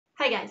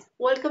Hi guys,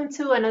 welcome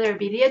to another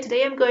video.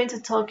 Today I'm going to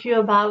talk to you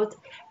about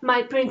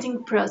my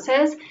printing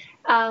process.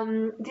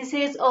 This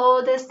is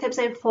all the steps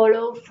I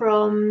follow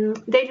from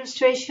the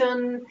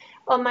illustration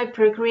on my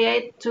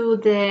Procreate to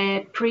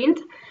the print.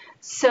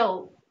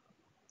 So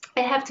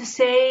I have to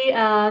say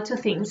two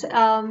things.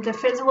 The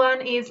first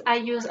one is I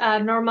use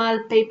a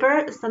normal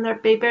paper,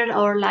 standard paper,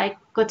 or like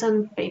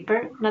cotton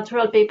paper,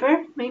 natural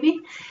paper maybe.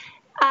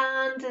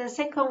 And the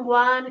second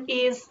one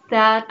is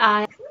that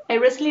I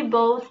recently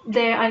bought the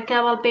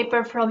archival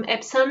paper from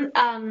Epson,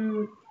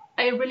 and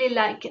I really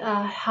like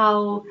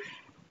how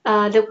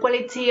the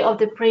quality of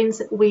the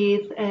prints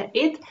with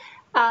it.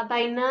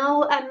 By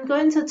now, I'm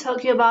going to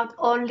talk to you about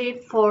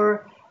only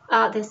for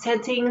the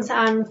settings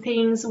and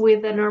things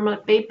with the normal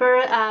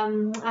paper.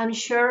 I'm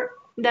sure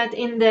that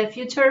in the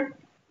future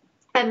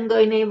I'm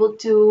going able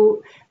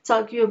to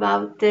talk to you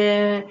about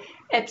the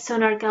Epson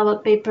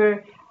archival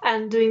paper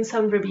and doing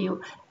some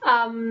review.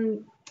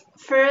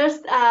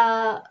 First,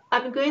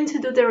 I'm going to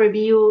do the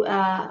review,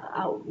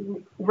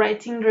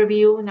 writing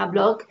review in a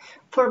blog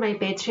for my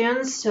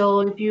Patreon.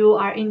 So if you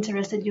are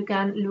interested, you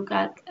can look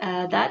at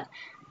that.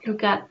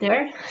 Look at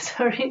there.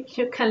 Sorry,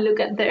 you can look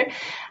at there.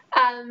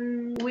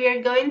 We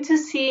are going to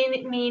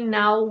see me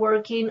now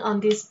working on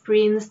these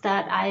prints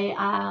that I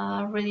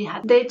already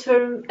had. They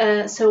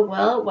turn so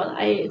well. Well,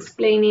 I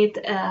explain it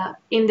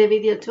in the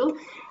video too,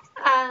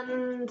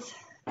 and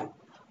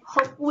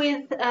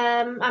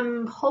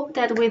hope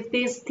that with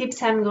these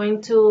tips I'm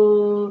going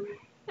to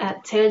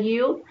tell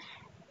you,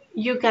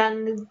 you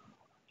can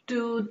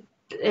do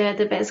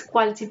the best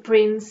quality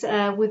prints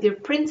with your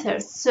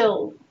printers.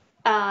 So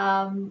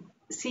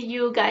see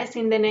you guys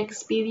in the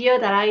next video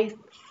that I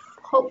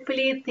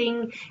hopefully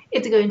think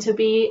it's going to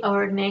be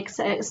our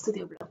next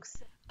studio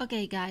vlogs.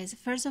 Okay guys,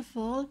 first of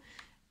all,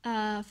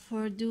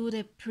 for do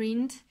the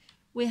print,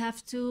 we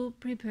have to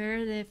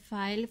prepare the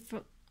file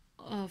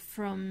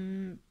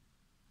from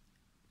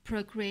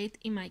Procreate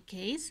in my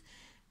case.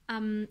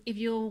 If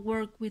you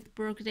work with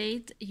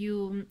Procreate,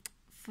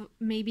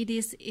 maybe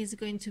this is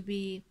going to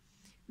be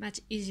much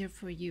easier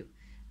for you.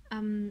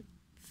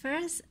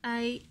 First,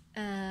 I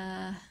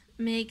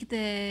make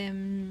the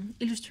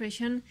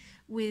illustration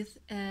with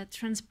a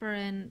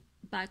transparent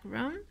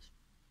background,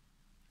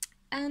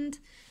 and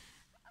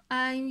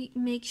I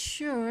make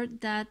sure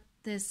that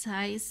the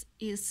size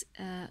is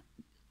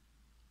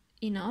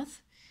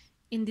enough.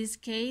 In this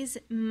case,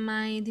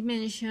 my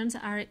dimensions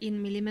are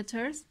in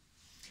millimeters,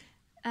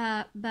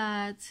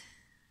 but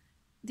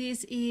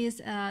this is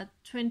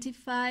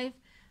 25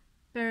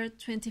 per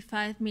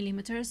 25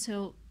 millimeters,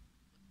 so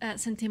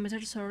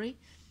centimeters, sorry.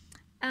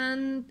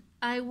 And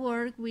I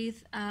work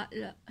with a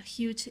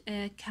huge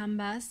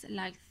canvas,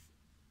 like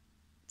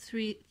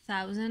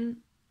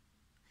 3000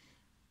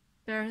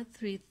 per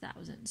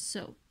 3000.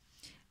 So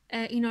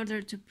in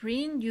order to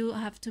print, you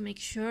have to make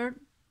sure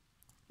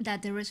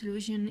that the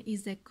resolution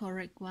is the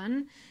correct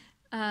one.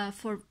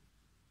 For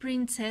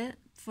printed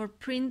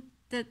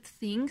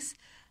things,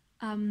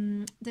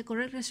 the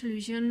correct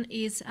resolution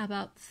is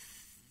about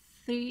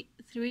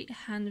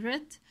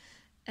 300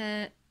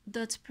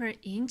 dots per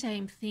inch.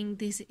 I think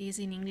this is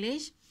in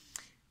English.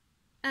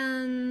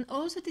 And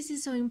also this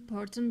is so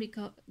important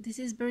because this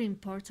is very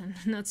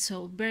important, not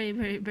so,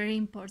 very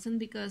important,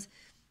 because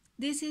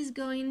this is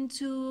going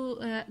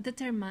to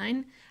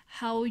determine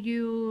how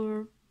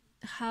your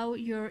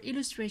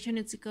illustration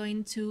is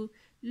going to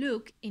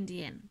look in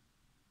the end.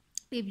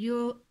 If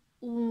you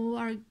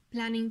are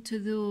planning to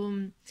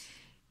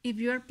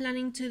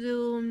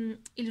do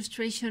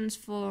illustrations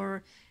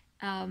for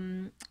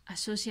a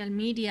social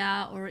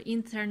media or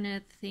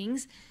internet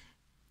things,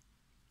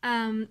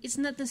 it's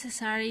not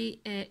necessary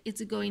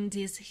it's going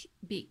this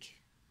big.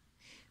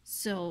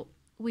 So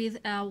with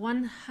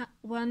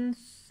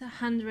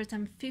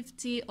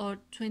 150 or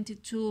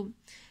 22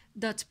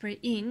 dots per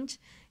inch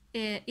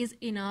is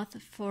enough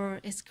for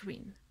a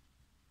screen.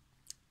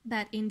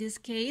 But in this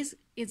case,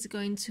 it's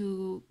going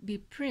to be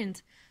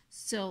print,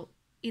 so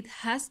it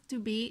has to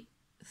be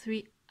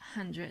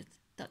 300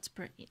 dots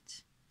per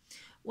inch.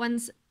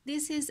 Once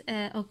this is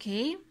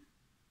okay,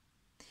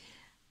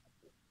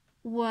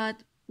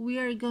 what we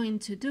are going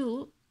to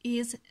do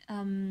is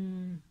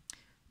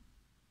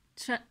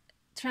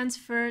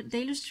transfer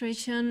the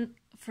illustration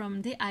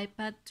from the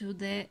iPad to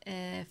the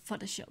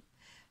Photoshop.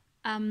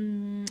 I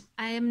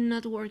am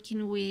not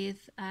working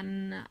with a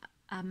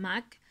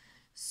Mac,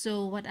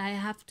 so what I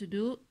have to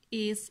do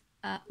is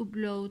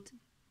upload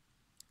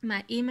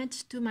my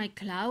image to my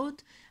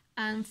cloud,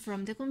 and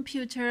from the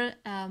computer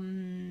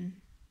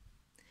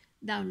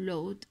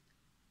download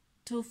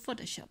to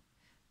Photoshop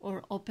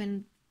or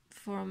open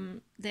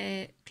from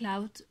the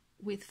cloud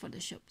with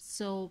Photoshop.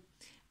 So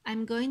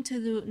I'm going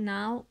to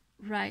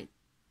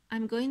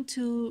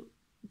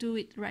do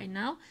it right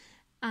now,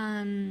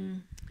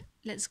 and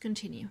let's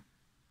continue.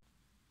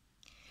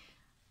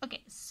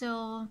 Okay,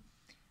 so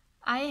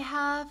I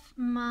have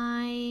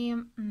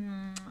my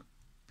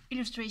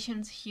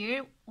illustrations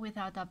here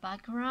without a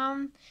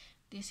background.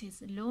 This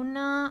is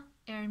Luna,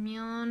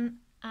 Hermione,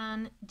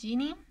 and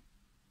Ginny.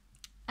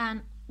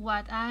 And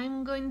what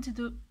I'm going to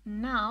do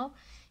now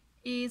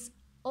is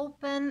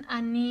open a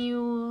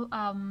new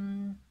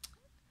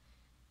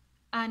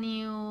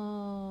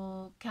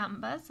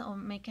canvas, or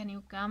make a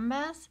new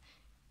canvas.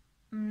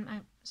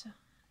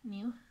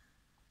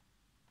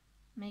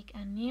 Make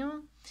a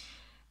new.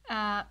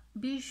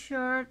 Be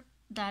sure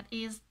that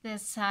is the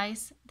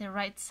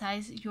right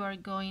size you are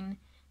going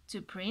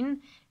to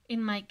print.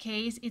 In my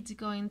case, it's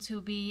going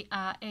to be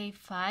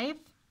A5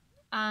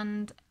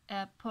 and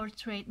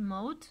portrait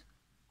mode.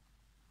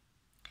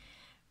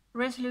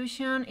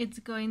 Resolution, it's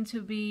going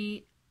to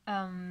be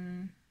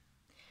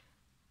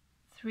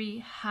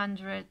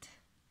 300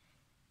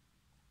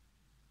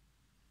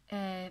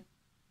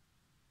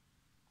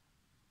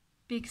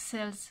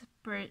 pixels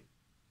per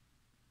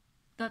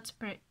dots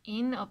per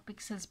in, or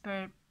pixels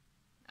per,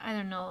 I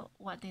don't know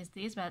what is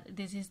this, but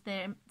this is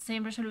the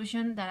same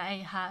resolution that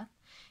I had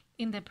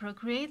in the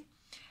Procreate.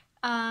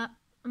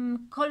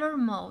 Color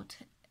mode,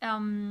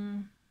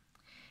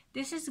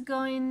 this is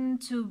going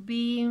to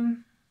be,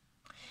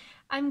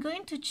 I'm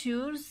going to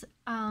choose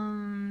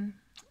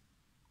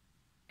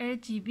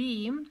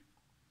RGB,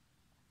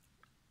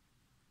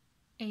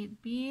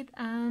 8-bit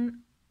and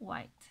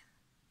white,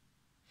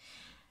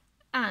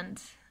 and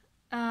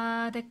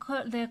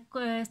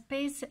the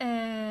space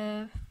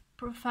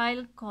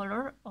profile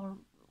color, or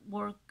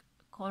work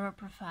color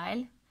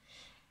profile,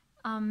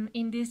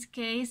 in this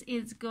case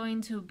it's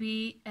going to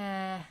be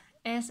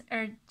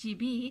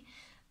sRGB,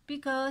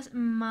 because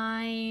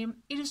my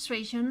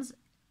illustrations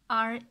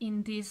are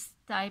in this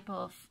type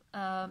of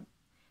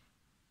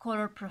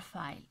color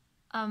profile.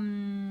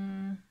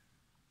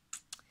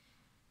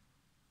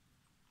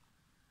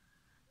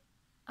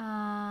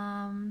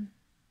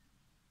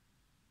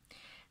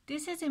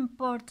 This is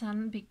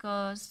important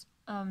because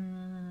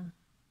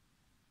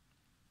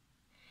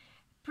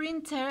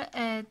printer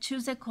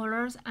choose the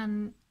colors,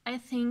 and I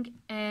think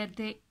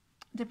the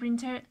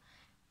printer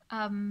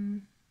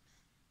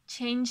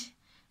change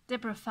the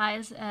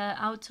profiles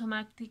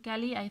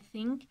automatically. I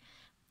think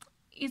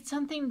it's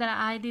something that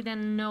I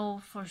didn't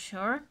know for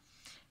sure,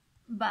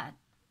 but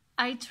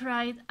I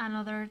tried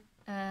another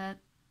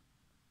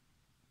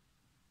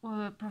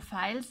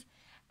profiles,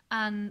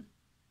 and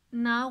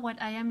now what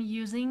I am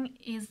using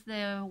is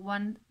the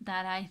one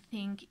that I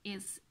think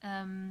is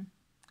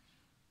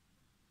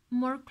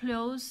more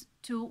close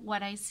to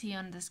what I see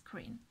on the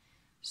screen.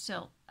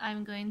 So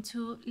I'm going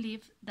to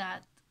leave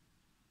that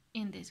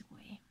in this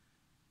way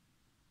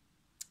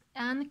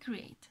and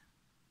create.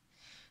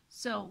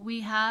 So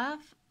we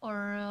have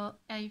our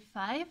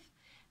A5,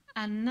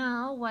 and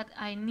now what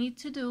I need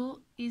to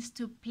do is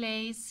to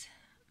place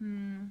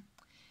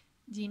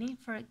Genie,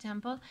 for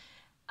example.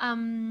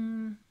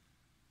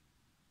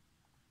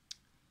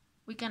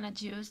 We can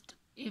adjust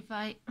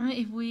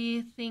if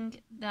we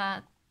think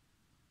that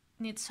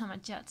needs some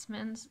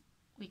adjustments.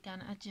 We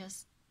can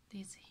adjust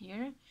this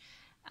here.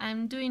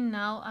 I'm doing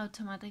now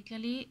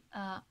automatically.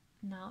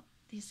 Now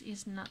this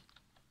is not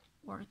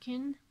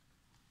working.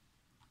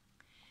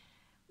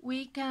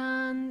 We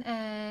can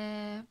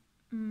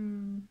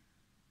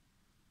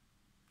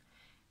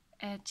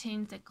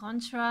change the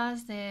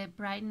contrast, the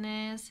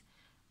brightness,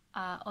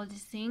 all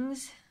these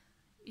things.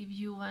 If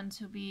you want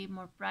to be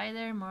more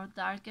brighter, more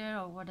darker,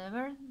 or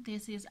whatever,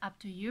 this is up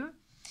to you.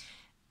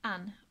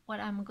 And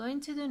what I'm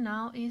going to do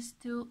now is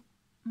to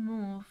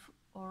move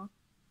or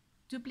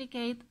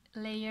duplicate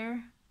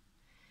layer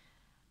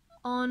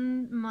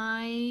on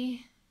my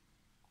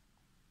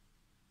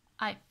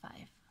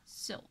i5.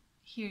 So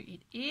here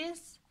it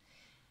is.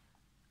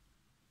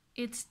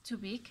 It's too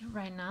big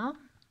right now,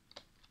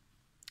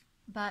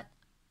 but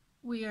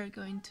we are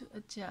going to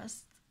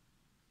adjust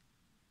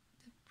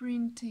the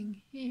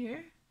printing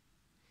here.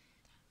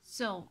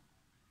 So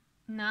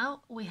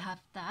now we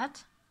have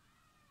that.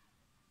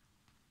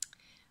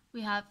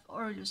 We have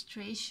our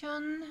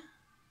illustration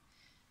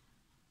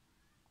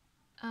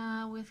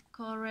with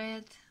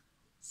correct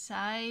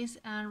size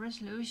and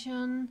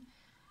resolution,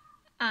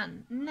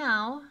 and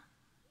now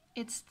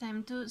it's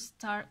time to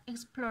start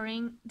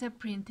exploring the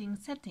printing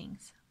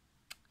settings.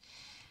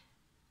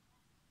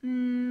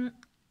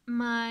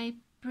 My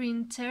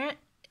printer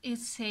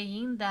is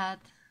saying that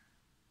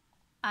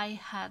I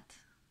had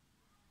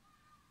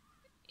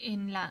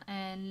in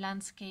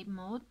landscape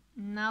mode.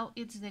 Now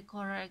it's the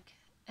correct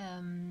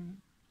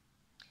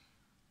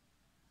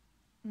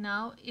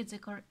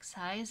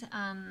size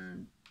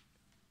and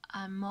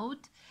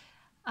mode.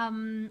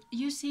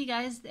 You see,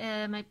 guys,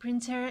 my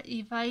printer,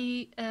 if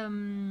I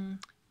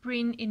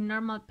print in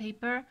normal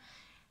paper,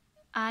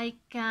 I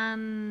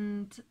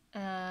can't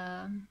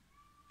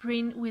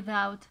print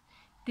without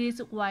these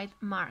white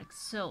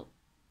marks. So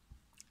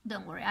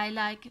don't worry, I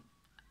like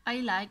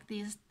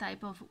this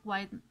type of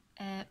white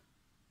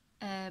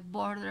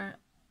border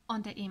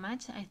on the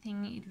image. I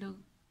think it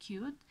looks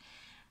cute.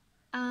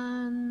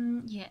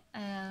 And yeah,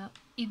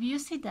 if you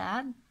see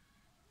that,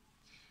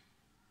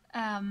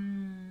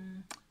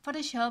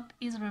 Photoshop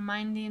is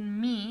reminding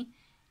me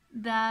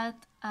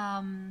that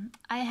I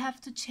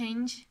have to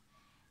change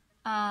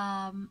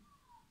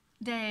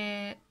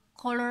the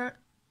color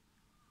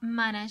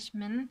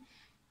management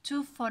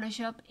to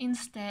Photoshop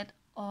instead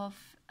of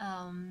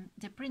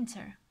the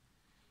printer.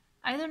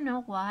 I don't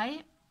know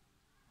why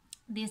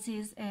this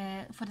is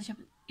Photoshop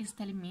is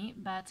telling me,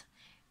 but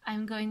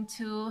I'm going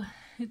to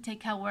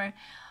take aware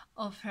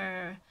of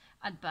her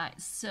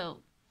advice.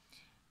 So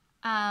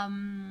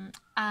in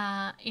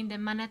the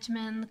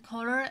management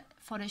color,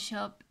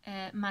 Photoshop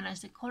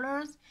manage the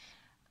colors.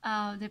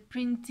 The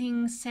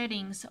printing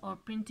settings or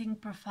printing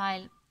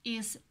profile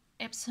is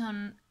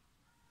Epson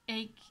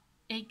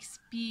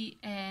XP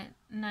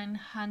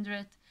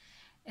 900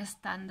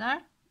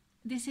 standard.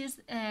 This is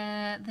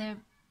the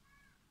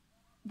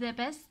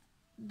best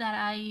that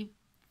I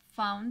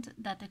found,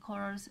 that the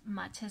colors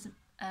matches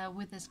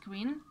with the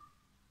screen.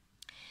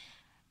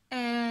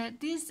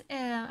 This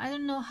I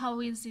don't know how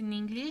it's in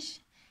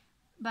English,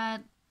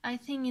 but I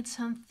think it's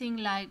something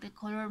like the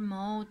color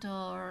mode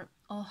or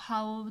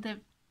how the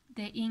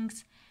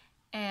inks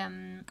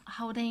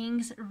how the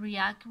inks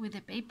react with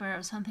the paper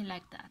or something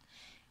like that.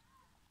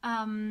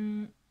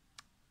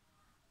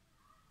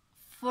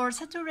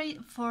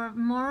 For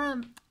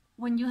more,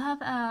 when you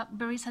have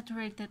very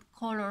saturated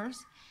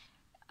colors,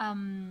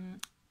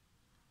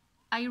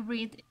 I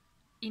read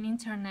in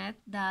internet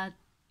that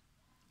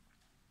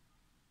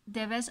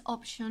the best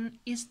option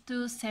is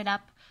to set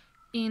up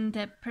in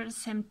the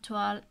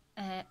percentual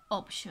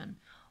option.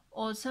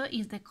 Also,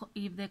 if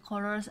the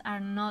colors are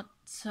not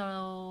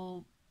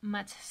so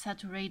much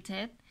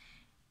saturated,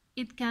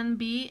 it can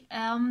be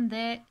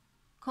the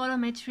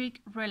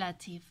colorimetric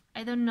relative.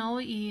 I don't know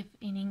if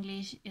in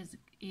English is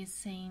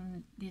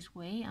saying this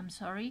way, I'm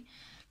sorry,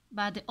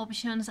 but the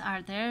options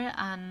are there,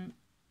 and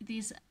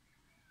this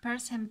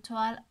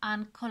percentual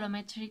and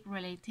colorimetric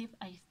relative,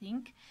 I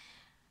think.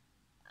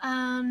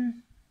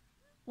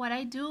 What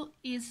I do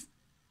is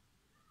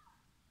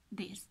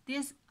this.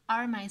 These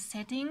are my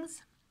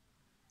settings,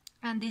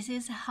 and this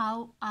is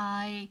how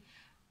I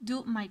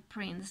do my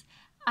prints.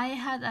 I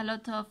had a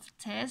lot of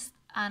tests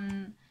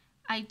and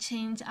I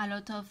changed a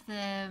lot of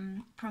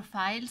the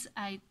profiles.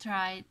 I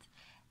tried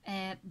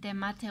the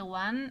matte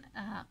one,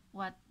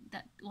 what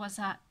that was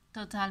a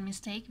total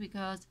mistake,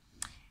 because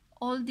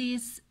all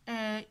these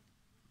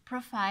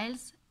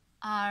profiles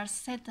are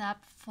set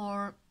up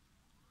for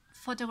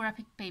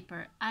photographic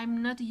paper.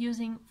 I'm not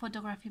using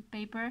photographic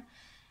paper.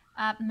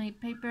 My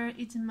paper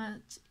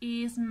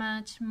is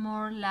much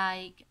more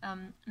like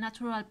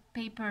natural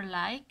paper,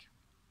 like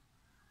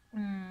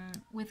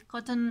with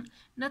cotton,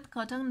 not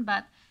cotton,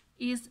 but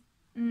is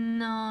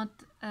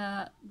not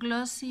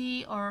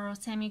glossy or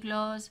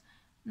semi-gloss,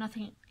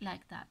 nothing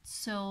like that.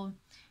 So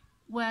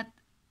what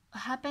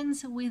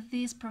happens with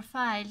this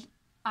profile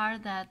are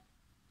that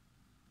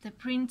the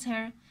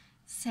printer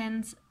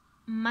sends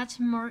much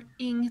more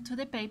ink to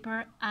the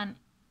paper, and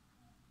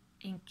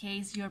in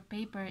case your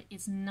paper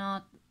is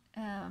not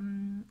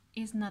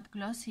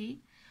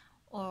glossy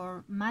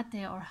or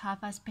matte or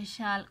have a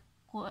special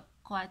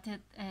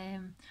coated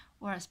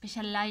or a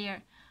special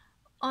layer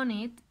on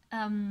it,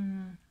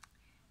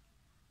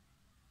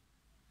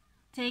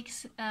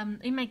 takes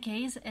in my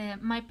case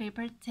my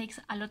paper takes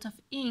a lot of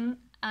ink,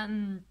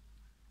 and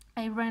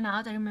I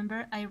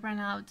remember I ran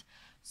out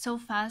so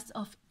fast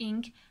of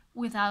ink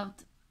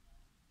without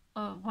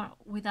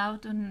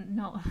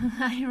no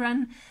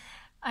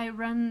I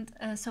ran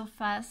so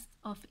fast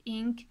of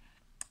ink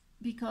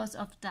because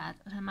of that.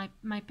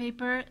 My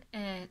paper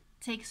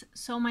takes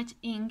so much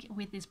ink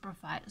with this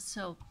profile.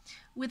 So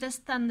with the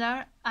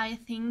standard, I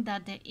think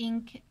that the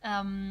ink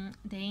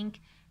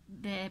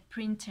the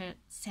printer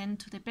sent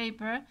to the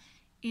paper,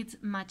 it's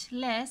much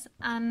less,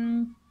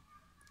 and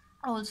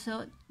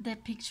also the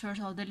pictures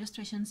or the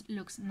illustrations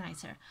looks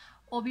nicer.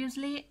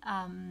 Obviously,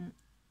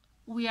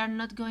 we are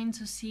not going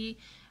to see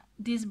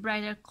these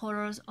brighter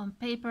colors on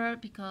paper,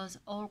 because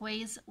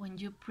always when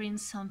you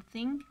print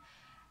something,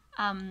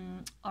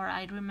 or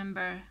I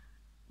remember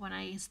when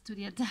I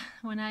studied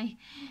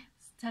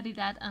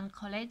that in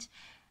college,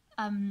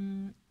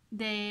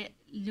 the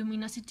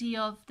luminosity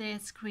of the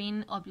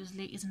screen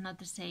obviously is not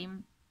the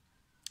same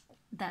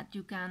that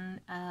you can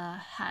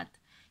have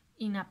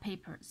in a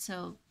paper.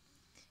 So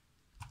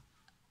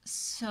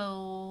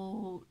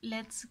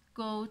let's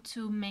go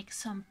to make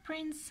some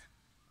prints.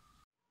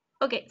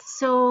 Okay,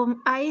 so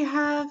I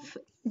have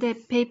the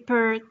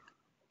paper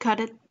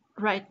cut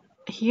right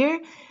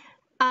here,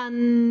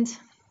 and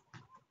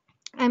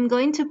I'm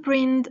going to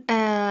print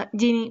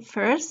Ginny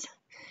first.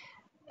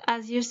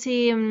 As you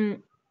see, I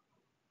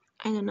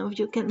don't know if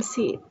you can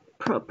see it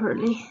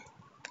properly.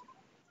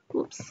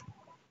 Oops.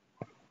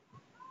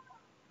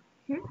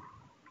 Here.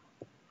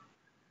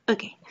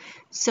 Okay,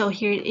 so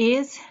here it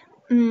is.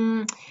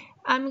 I'm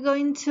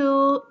going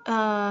to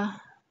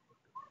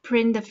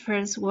print the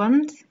first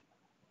one.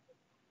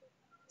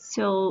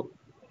 So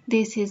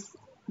this is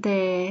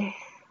the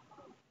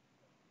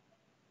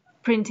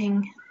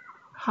printing,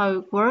 how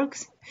it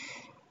works.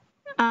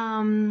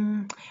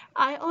 I'm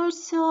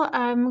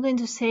going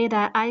to say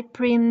that I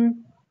print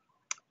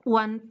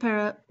one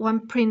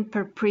print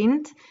per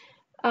print.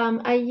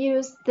 I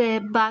use the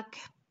back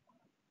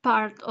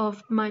part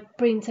of my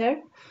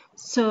printer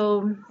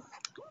So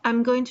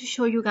I'm going to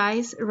show you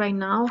guys right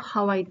now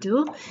how I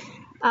do.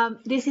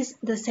 This is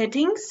the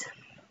settings,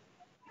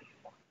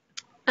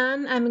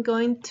 and I'm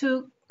going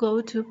to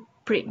go to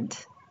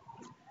print.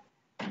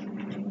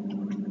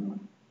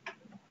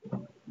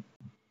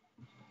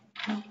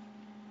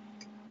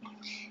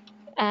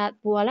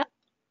 Voila,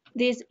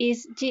 this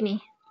is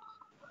Ginny.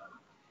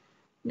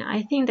 Now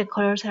I think the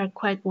colors are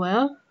quite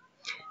well.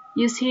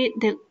 You see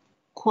the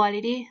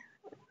quality.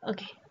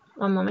 Okay,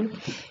 one moment.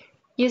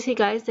 You see,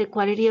 guys, the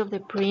quality of the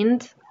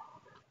print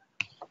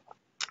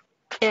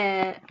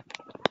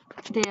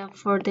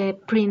for the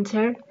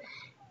printer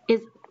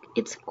is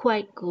it's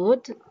quite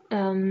good.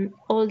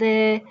 All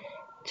the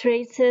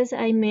traces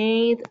I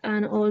made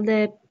and all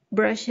the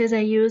brushes I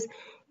used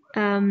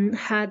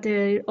had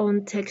their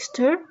own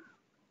texture,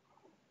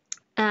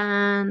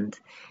 and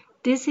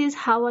this is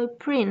how I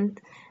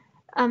print.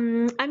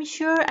 I'm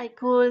sure I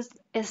could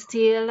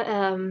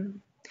still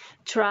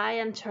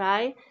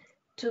try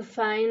to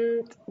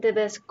find the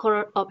best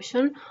color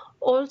option.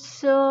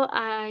 Also,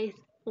 I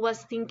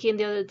was thinking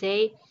the other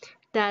day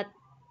that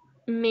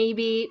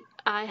maybe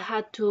I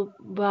had to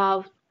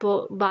buy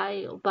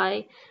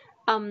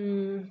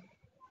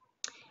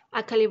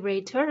a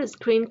calibrator, a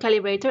screen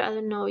calibrator. I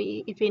don't know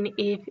if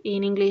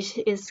in English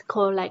is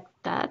called like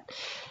that.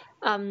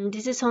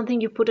 This is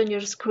something you put on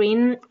your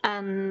screen,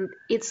 and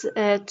it's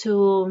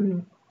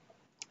to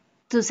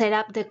set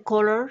up the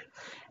color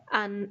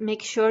and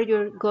make sure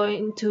you're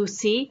going to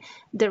see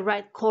the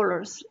right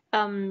colors.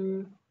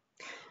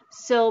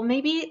 So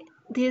maybe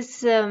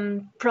this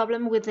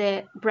problem with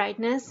the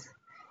brightness,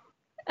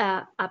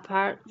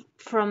 apart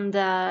from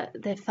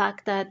the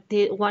fact that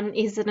the one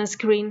is on a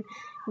screen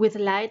with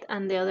light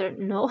and the other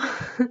no,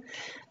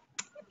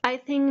 I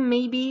think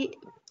maybe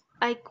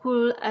I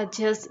could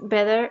adjust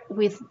better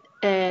with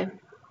the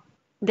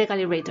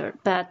calibrator,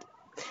 but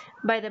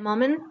by the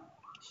moment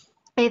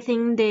I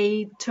think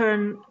they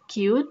turn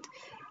cute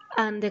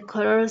and the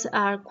colors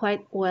are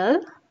quite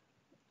well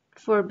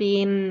for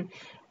being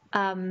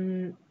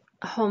home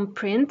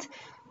print.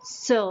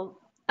 So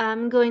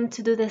I'm going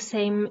to do the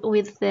same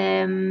with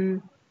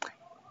the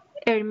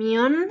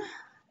Hermione.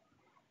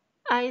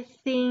 I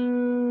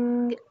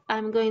think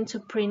I'm going to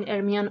print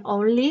Hermione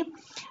only,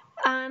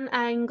 and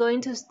I'm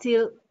going to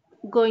still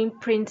going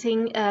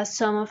printing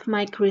some of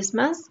my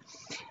Christmas,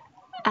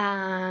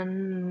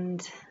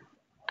 and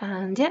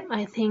yeah,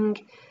 I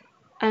think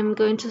I'm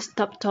going to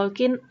stop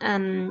talking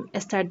and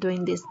start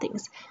doing these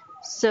things.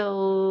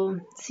 So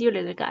see you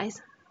later,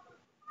 guys.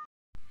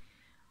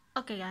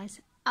 Okay,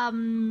 guys.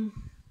 I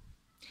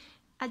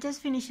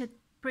just finished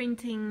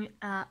printing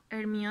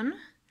Hermione.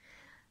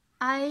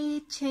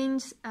 I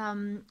changed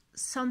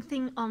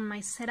something on my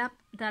setup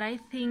that I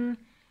think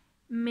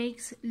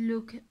makes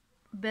look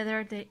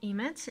better the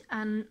image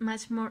and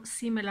much more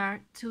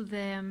similar to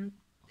the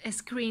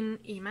screen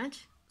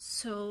image.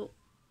 So,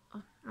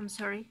 oh, I'm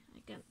sorry,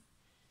 I can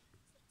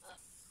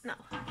no.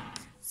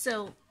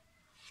 So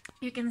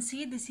you can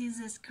see this is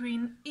a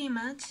screen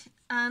image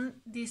and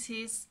this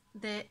is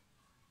the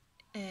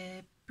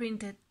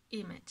printed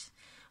image.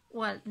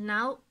 Well,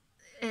 now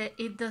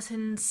it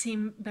doesn't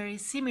seem very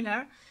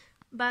similar,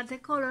 but the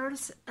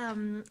colors,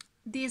 in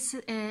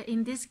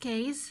this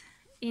case,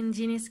 in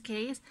Ginny's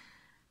case,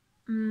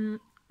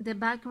 the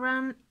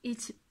background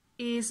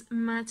is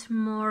much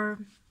more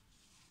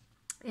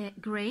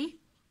gray,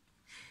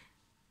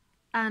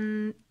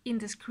 and in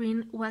the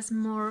screen was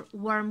more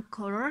warm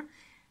color.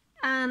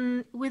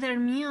 And with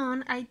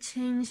Hermione, I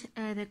changed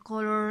the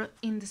color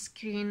in the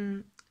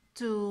screen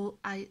to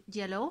a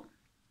yellow,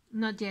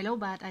 not yellow,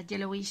 but a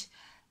yellowish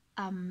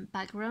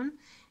background.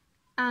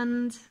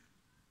 And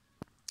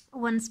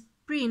once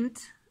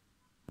print,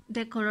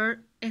 the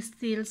color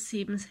still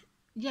seems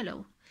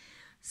yellow.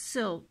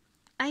 So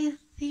I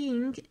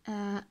think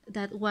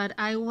that what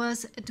I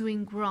was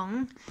doing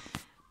wrong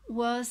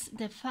was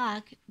the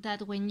fact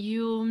that when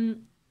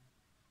you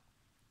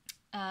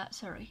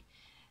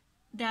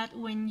that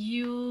when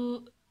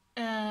you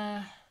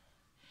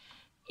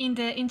in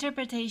the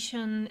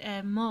interpretation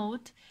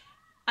mode,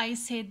 I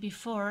said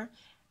before,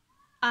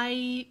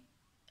 I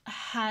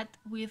had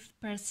with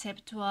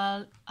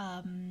perceptual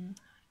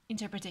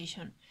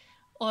interpretation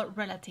or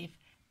relative,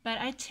 but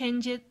I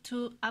changed it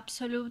to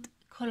absolute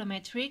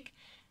colorimetric,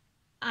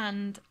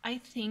 and I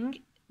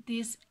think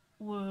this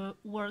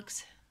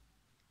works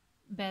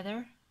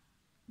better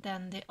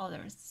than the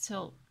others.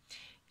 So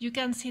you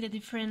can see the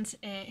difference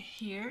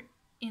here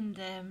in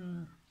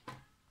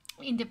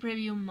the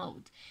preview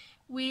mode.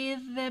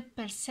 With the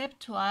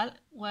perceptual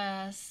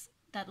was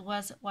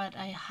what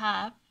I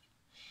have.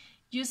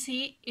 You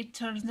see, it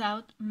turns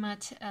out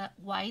much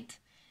white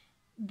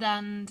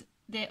than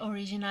the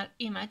original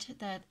image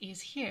that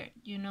is here.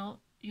 You know,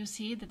 you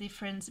see the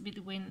difference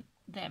between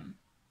them.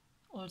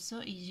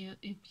 Also,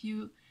 if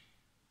you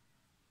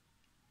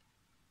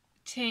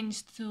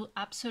change to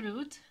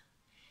absolute,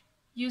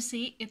 you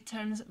see it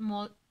turns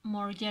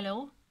more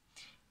yellow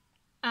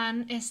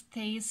and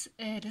stays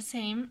the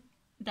same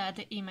that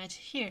the image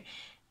here.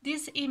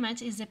 This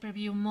image is the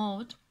preview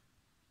mode,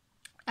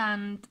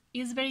 and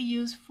it's very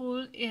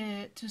useful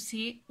to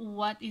see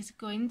what is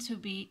going to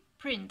be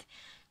print.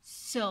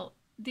 So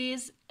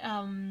this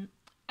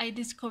I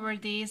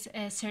discovered this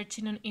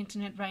searching on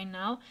internet right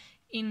now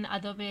in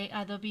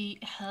Adobe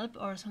Help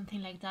or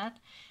something like that,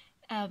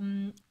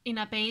 in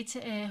a page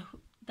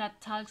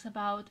that talks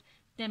about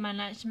the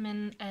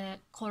management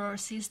color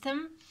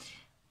system,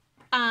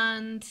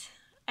 and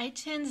I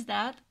changed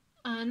that,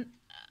 and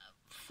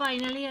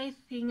finally I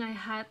think I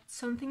had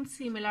something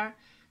similar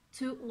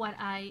to what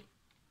I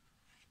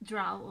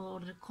draw, or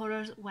the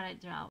colors what I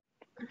draw.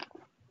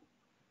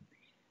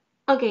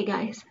 Okay,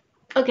 guys.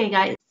 Okay,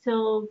 guys.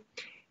 So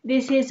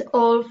this is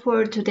all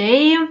for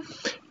today.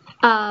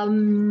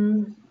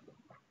 I'm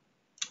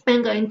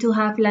going to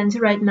have lunch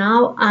right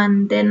now,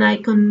 and then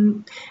I'm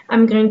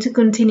going to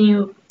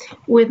continue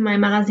with my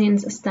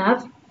magazine's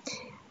stuff.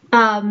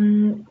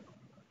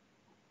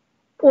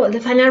 Well,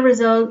 the final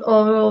result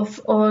of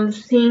all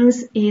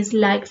things is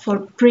like for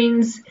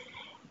prints,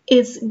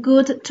 it's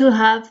good to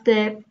have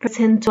the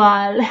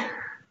percentual,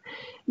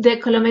 the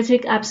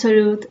colorimetric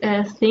absolute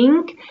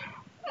thing,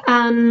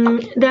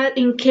 and that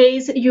in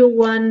case you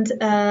want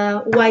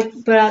white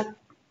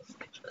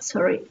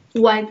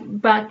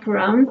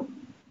background,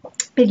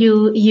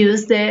 you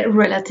use the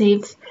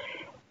relative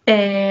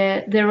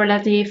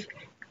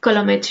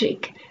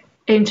colorimetric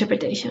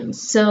interpretation.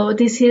 So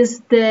this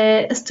is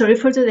the story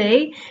for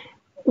today.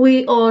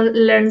 We all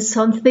learned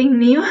something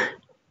new,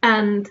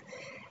 and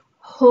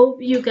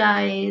hope you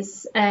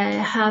guys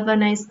have a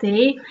nice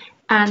day,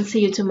 and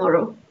see you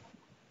tomorrow.